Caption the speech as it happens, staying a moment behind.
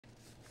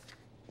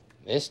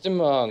Mr.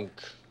 Monk.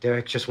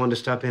 Derek just wanted to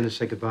stop in and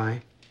say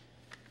goodbye.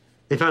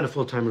 They found a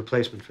full-time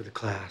replacement for the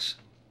class.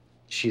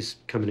 She's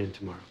coming in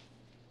tomorrow.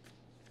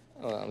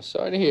 Oh, I'm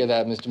sorry to hear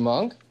that, Mr.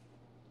 Monk.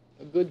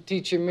 A good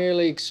teacher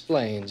merely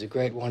explains. A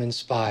great one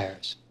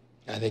inspires.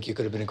 I think you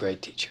could have been a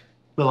great teacher.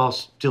 Well, I'll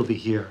still be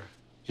here.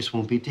 Just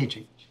won't be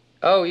teaching.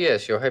 Oh,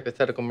 yes, your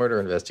hypothetical murder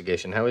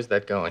investigation. How is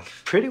that going?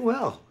 Pretty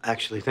well,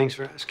 actually. Thanks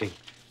for asking.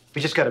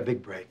 We just got a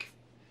big break.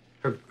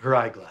 Her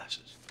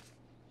eyeglasses.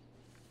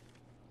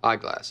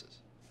 Eyeglasses?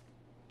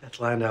 Beth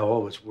Landow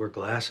always wore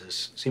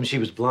glasses. Seems she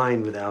was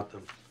blind without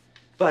them.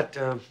 But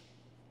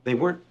they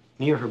weren't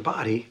near her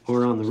body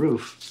or on the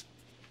roof.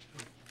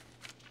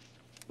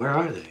 Where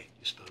are they,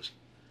 you suppose?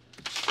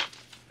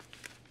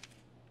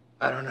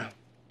 I don't know.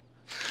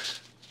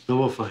 No,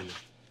 we'll find them.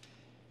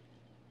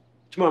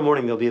 Tomorrow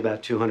morning, there'll be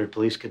about 200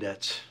 police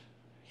cadets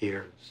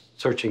here,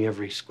 searching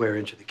every square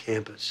inch of the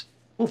campus.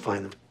 We'll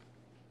find them.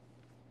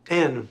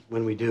 And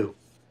when we do,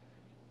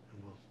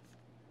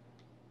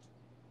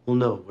 we'll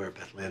know where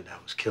Beth Landow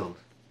was killed.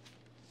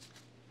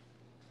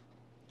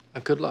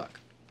 Good luck.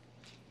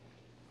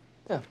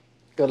 Yeah,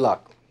 good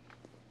luck.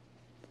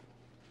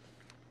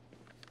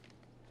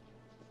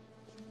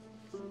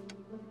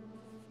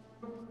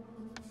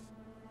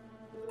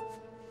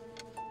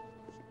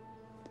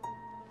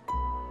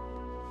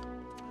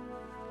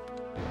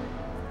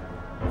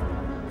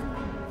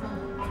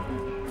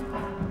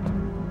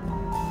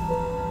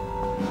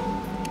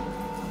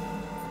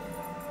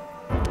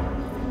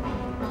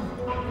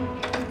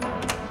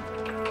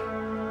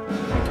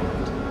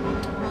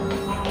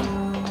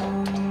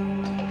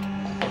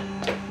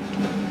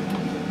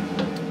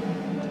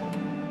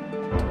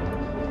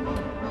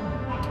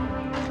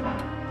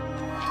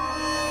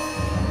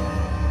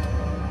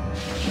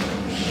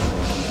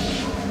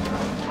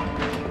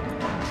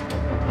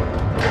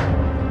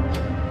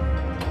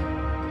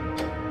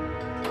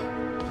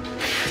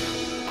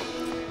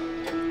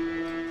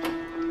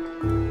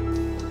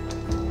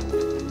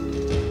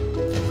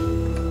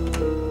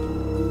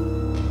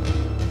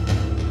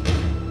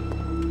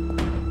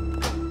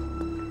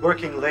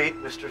 Working late,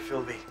 Mr.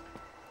 Philby.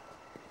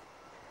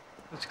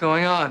 What's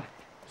going on?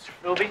 Mr.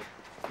 Philby,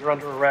 you're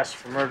under arrest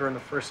for murder in the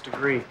first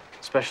degree.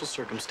 Special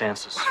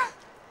circumstances.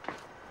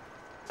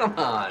 Come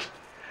on.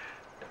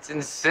 That's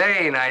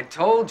insane. I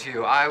told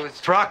you I was...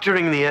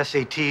 Proctoring the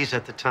SATs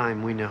at the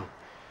time, we know.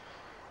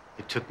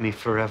 It took me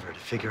forever to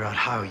figure out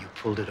how you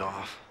pulled it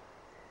off.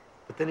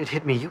 But then it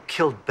hit me, you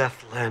killed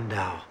Beth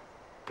Landow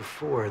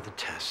before the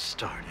test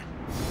started.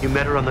 You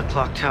met her on the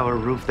clock tower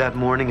roof that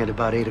morning at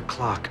about 8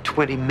 o'clock,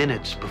 20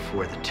 minutes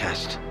before the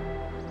test.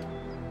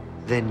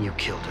 Then you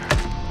killed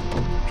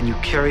her, and you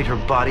carried her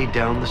body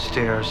down the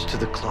stairs to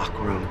the clock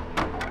room.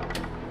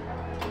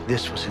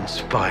 This was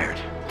inspired.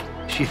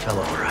 She fell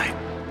all right,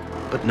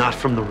 but not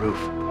from the roof.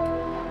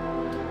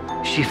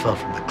 She fell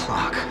from the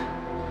clock.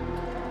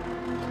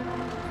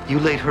 You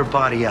laid her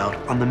body out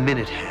on the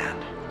minute hand.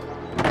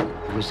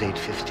 It was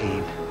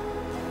 8:15.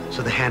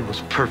 So the hand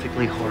was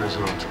perfectly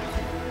horizontal.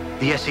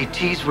 The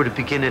SATs were to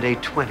begin at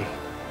 8:20.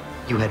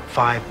 You had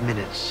 5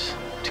 minutes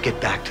to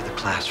get back to the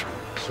classroom.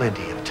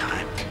 Plenty of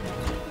time.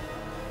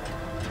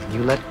 And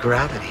you let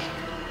gravity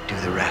do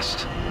the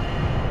rest.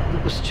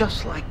 It was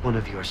just like one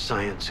of your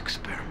science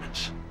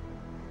experiments.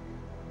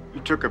 You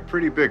took a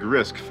pretty big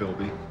risk,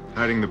 Philby,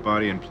 hiding the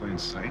body in plain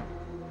sight.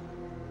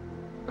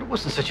 But it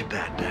wasn't such a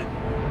bad bet.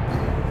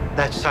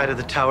 That side of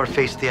the tower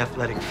faced the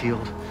athletic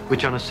field,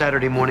 which on a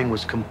Saturday morning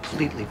was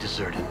completely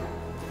deserted.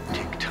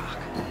 Tick-tock.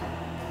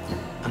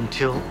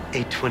 Until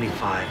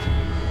 8:25,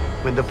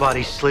 when the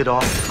body slid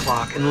off the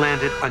clock and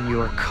landed on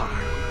your car.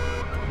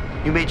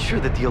 You made sure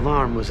that the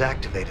alarm was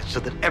activated so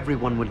that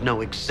everyone would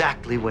know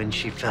exactly when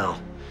she fell.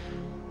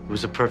 It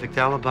was a perfect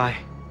alibi.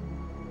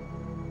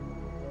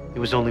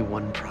 There was only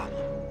one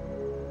problem.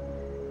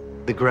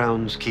 The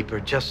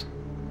groundskeeper just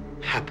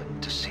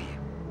happened to see you.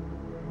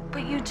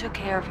 But you took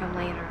care of him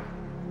later.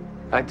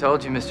 I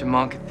told you, Mr.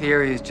 Monk, a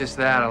theory is just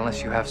that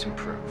unless you have some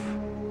proof.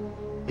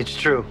 It's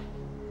true.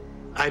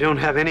 I don't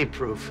have any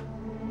proof,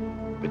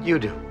 but you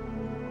do.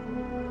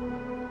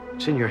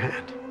 It's in your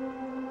hand.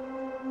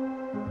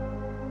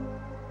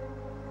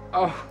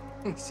 Oh,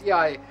 see,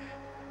 I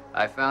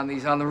found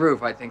these on the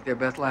roof. I think they're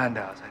Beth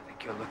Landau's. I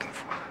think you're looking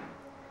for them.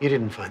 You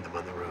didn't find them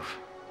on the roof.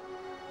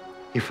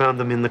 You found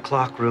them in the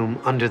clock room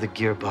under the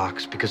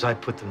gearbox because I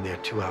put them there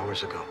 2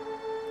 hours ago.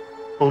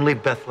 Only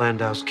Beth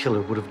Landau's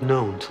killer would have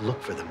known to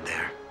look for them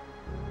there.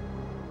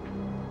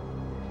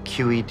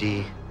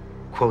 QED,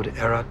 quod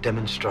erat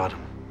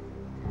demonstratum.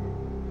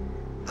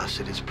 Thus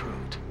it is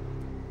proved.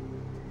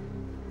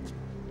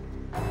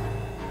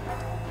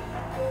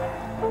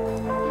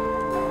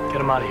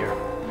 Get him out of here.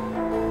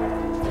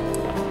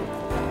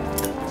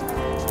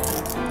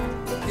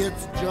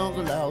 It's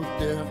jungle out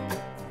there.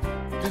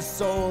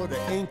 Disorder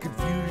and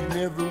confusion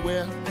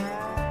everywhere.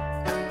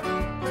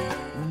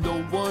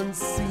 No one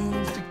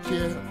seems to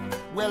care.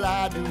 Well,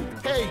 I do.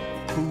 Hey,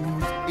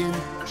 who's in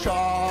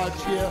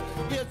charge here?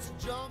 It's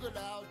jungle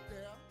out